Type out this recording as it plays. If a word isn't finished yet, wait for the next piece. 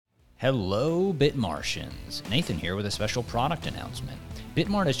Hello, Bitmartians. Nathan here with a special product announcement.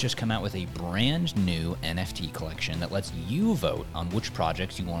 Bitmart has just come out with a brand new NFT collection that lets you vote on which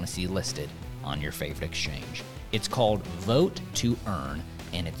projects you want to see listed on your favorite exchange. It's called Vote to Earn,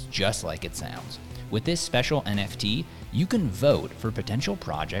 and it's just like it sounds. With this special NFT, you can vote for potential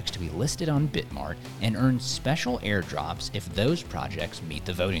projects to be listed on Bitmart and earn special airdrops if those projects meet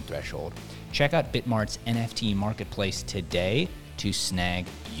the voting threshold. Check out Bitmart's NFT marketplace today to snag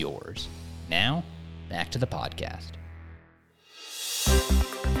yours. Now, back to the podcast.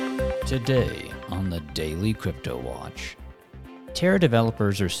 Today on the Daily Crypto Watch, Terra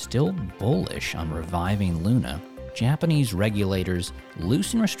developers are still bullish on reviving Luna. Japanese regulators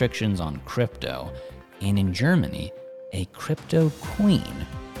loosen restrictions on crypto, and in Germany, a crypto queen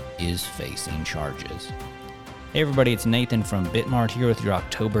is facing charges. Hey everybody, it's Nathan from Bitmart here with your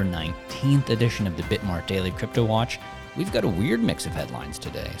October 19th edition of the Bitmart Daily Crypto Watch. We've got a weird mix of headlines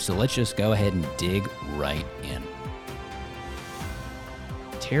today, so let's just go ahead and dig right in.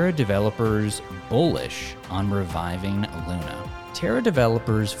 Terra developers bullish on reviving Luna. Terra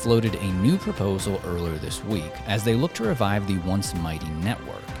developers floated a new proposal earlier this week as they look to revive the once mighty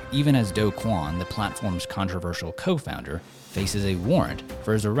network, even as Do Kwon, the platform's controversial co-founder, faces a warrant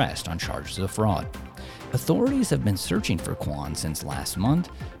for his arrest on charges of fraud. Authorities have been searching for Kwon since last month,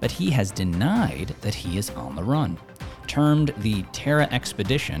 but he has denied that he is on the run. Termed the Terra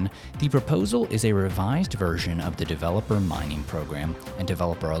Expedition, the proposal is a revised version of the Developer Mining Program and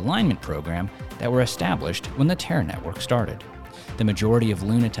Developer Alignment Program that were established when the Terra network started. The majority of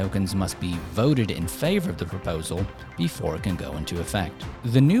Luna tokens must be voted in favor of the proposal before it can go into effect.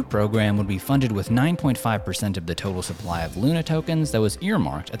 The new program would be funded with 9.5% of the total supply of Luna tokens that was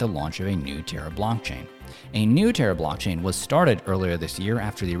earmarked at the launch of a new Terra blockchain. A new Terra blockchain was started earlier this year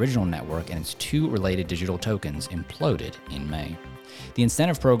after the original network and its two related digital tokens imploded in May. The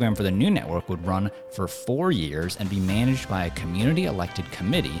incentive program for the new network would run for 4 years and be managed by a community-elected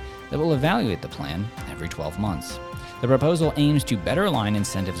committee that will evaluate the plan every 12 months. The proposal aims to better align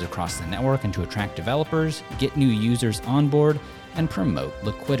incentives across the network and to attract developers, get new users on board, and promote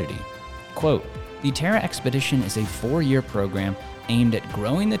liquidity. Quote, "The Terra Expedition is a 4-year program aimed at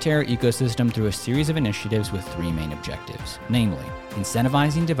growing the Terra ecosystem through a series of initiatives with 3 main objectives, namely,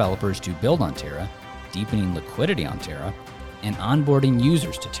 incentivizing developers to build on Terra, deepening liquidity on Terra, and onboarding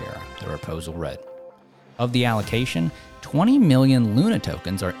users to Terra," the proposal read. Of the allocation, 20 million Luna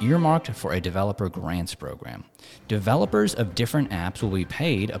tokens are earmarked for a developer grants program. Developers of different apps will be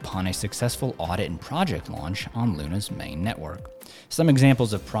paid upon a successful audit and project launch on Luna's main network. Some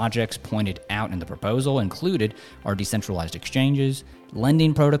examples of projects pointed out in the proposal included are decentralized exchanges,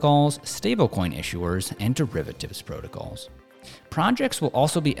 lending protocols, stablecoin issuers, and derivatives protocols. Projects will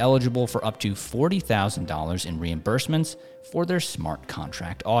also be eligible for up to $40,000 in reimbursements for their smart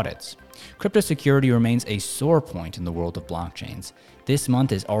contract audits. Crypto security remains a sore point in the world of blockchains. This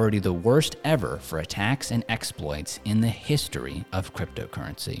month is already the worst ever for attacks and exploits in the history of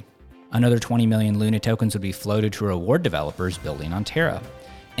cryptocurrency. Another 20 million Luna tokens would be floated to reward developers building on Terra.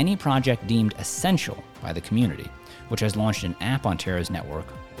 Any project deemed essential by the community, which has launched an app on Terra's network,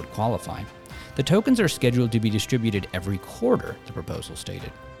 would qualify. The tokens are scheduled to be distributed every quarter, the proposal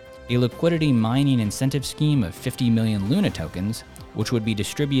stated. A liquidity mining incentive scheme of 50 million Luna tokens, which would be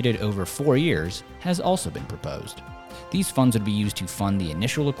distributed over 4 years, has also been proposed. These funds would be used to fund the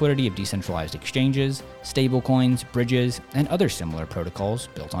initial liquidity of decentralized exchanges, stablecoins, bridges, and other similar protocols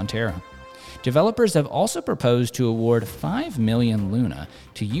built on Terra. Developers have also proposed to award 5 million Luna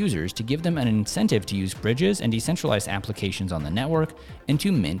to users to give them an incentive to use bridges and decentralized applications on the network and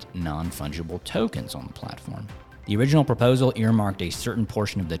to mint non-fungible tokens on the platform. The original proposal earmarked a certain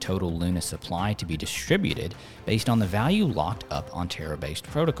portion of the total Luna supply to be distributed based on the value locked up on Terra-based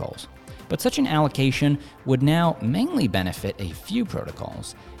protocols. But such an allocation would now mainly benefit a few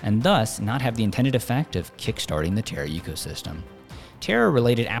protocols, and thus not have the intended effect of kickstarting the Terra ecosystem.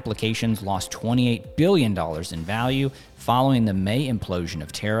 Terra-related applications lost $28 billion in value following the May implosion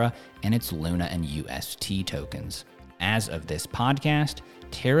of Terra and its Luna and UST tokens. As of this podcast,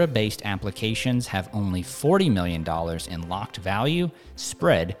 Terra-based applications have only $40 million in locked value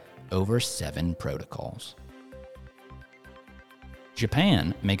spread over 7 protocols.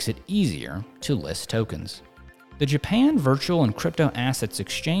 Japan makes it easier to list tokens. The Japan Virtual and Crypto Assets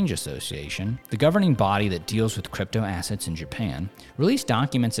Exchange Association, the governing body that deals with crypto assets in Japan, released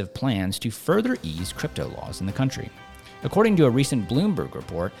documents of plans to further ease crypto laws in the country. According to a recent Bloomberg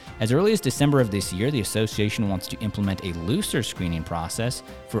report, as early as December of this year, the association wants to implement a looser screening process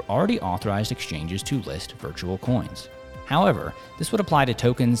for already authorized exchanges to list virtual coins. However, this would apply to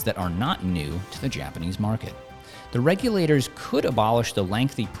tokens that are not new to the Japanese market. The regulators could abolish the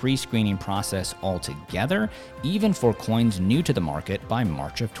lengthy pre-screening process altogether, even for coins new to the market by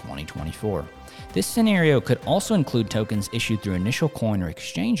March of 2024. This scenario could also include tokens issued through initial coin or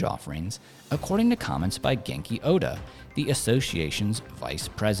exchange offerings, according to comments by Genki Oda, the association's vice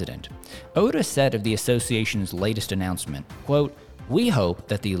president. Oda said of the association's latest announcement, quote, "We hope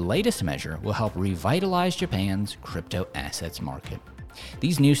that the latest measure will help revitalize Japan's crypto assets market."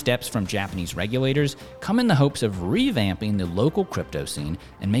 These new steps from Japanese regulators come in the hopes of revamping the local crypto scene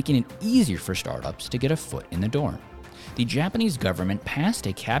and making it easier for startups to get a foot in the door. The Japanese government passed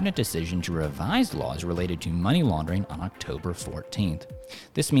a cabinet decision to revise laws related to money laundering on October 14th.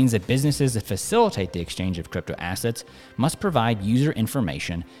 This means that businesses that facilitate the exchange of crypto assets must provide user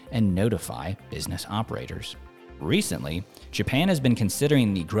information and notify business operators. Recently, Japan has been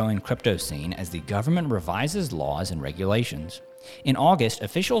considering the growing crypto scene as the government revises laws and regulations. In August,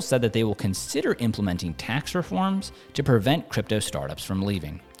 officials said that they will consider implementing tax reforms to prevent crypto startups from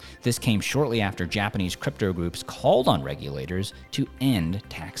leaving. This came shortly after Japanese crypto groups called on regulators to end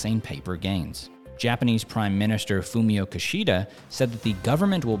taxing paper gains. Japanese Prime Minister Fumio Kishida said that the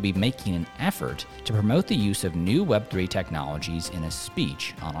government will be making an effort to promote the use of new Web3 technologies in a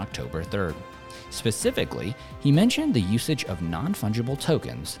speech on October 3rd. Specifically, he mentioned the usage of non-fungible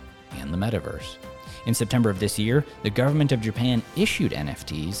tokens and the metaverse. In September of this year, the government of Japan issued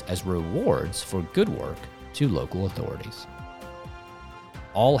NFTs as rewards for good work to local authorities.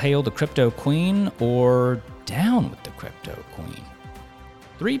 All hail the crypto queen, or down with the crypto queen.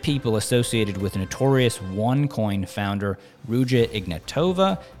 3 people associated with notorious OneCoin founder Ruja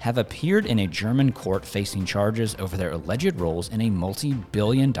Ignatova have appeared in a German court facing charges over their alleged roles in a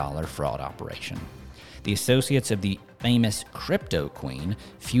multi-billion-dollar fraud operation. The associates of the famous crypto queen,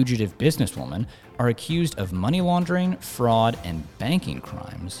 fugitive businesswoman, are accused of money laundering, fraud, and banking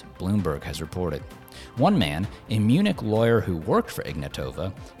crimes, Bloomberg has reported. One man, a Munich lawyer who worked for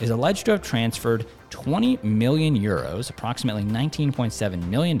Ignatova, is alleged to have transferred 20 million euros, approximately $19.7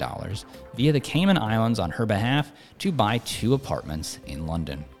 million, via the Cayman Islands on her behalf to buy 2 apartments in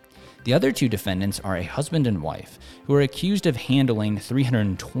London. The other 2 defendants are a husband and wife, who are accused of handling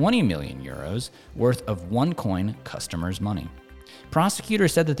 320 million euros worth of OneCoin customers' money.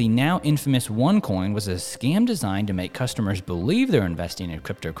 Prosecutors said that the now infamous OneCoin was a scam designed to make customers believe they're investing in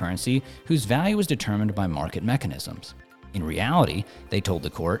cryptocurrency whose value was determined by market mechanisms. In reality, they told the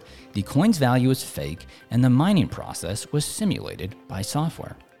court, the coin's value is fake and the mining process was simulated by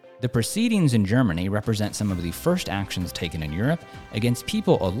software. The proceedings in Germany represent some of the first actions taken in Europe against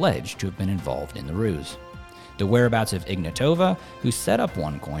people alleged to have been involved in the ruse. The whereabouts of Ignatova, who set up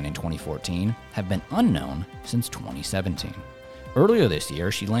OneCoin in 2014, have been unknown since 2017. Earlier this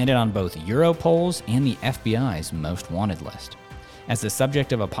year, she landed on both Europol's and the FBI's most wanted list. As the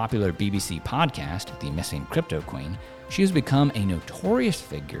subject of a popular BBC podcast, The Missing Crypto Queen, she has become a notorious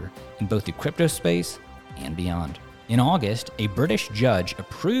figure in both the crypto space and beyond. In August, a British judge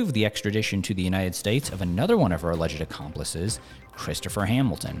approved the extradition to the United States of another one of her alleged accomplices, Christopher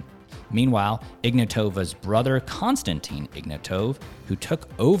Hamilton. Meanwhile, Ignatova's brother, Konstantin Ignatov, who took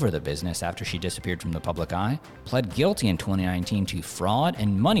over the business after she disappeared from the public eye, pled guilty in 2019 to fraud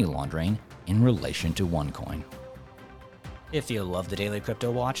and money laundering in relation to OneCoin. If you love the Daily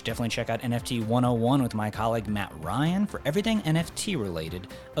Crypto Watch, definitely check out NFT 101 with my colleague Matt Ryan for everything NFT related,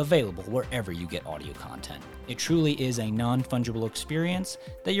 available wherever you get audio content. It truly is a non-fungible experience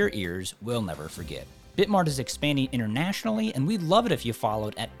that your ears will never forget. Bitmart is expanding internationally, and we'd love it if you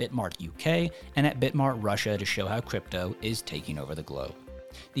followed at Bitmart UK and at Bitmart Russia to show how crypto is taking over the globe.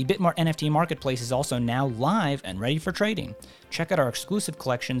 The Bitmart NFT Marketplace is also now live and ready for trading. Check out our exclusive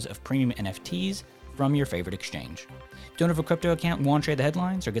collections of premium NFTs from your favorite exchange. Don't have a crypto account and want to trade the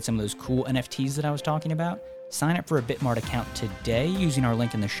headlines or get some of those cool NFTs that I was talking about? Sign up for a Bitmart account today using our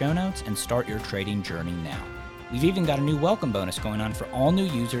link in the show notes and start your trading journey now. We've even got a new welcome bonus going on for all new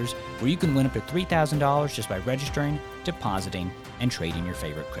users where you can win up to $3,000 just by registering, depositing, and trading your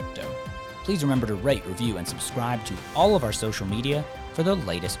favorite crypto. Please remember to rate, review, and subscribe to all of our social media for the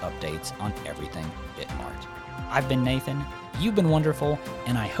latest updates on everything Bitmart. I've been Nathan, you've been wonderful,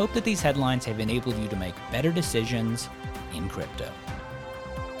 and I hope that these headlines have enabled you to make better decisions in crypto.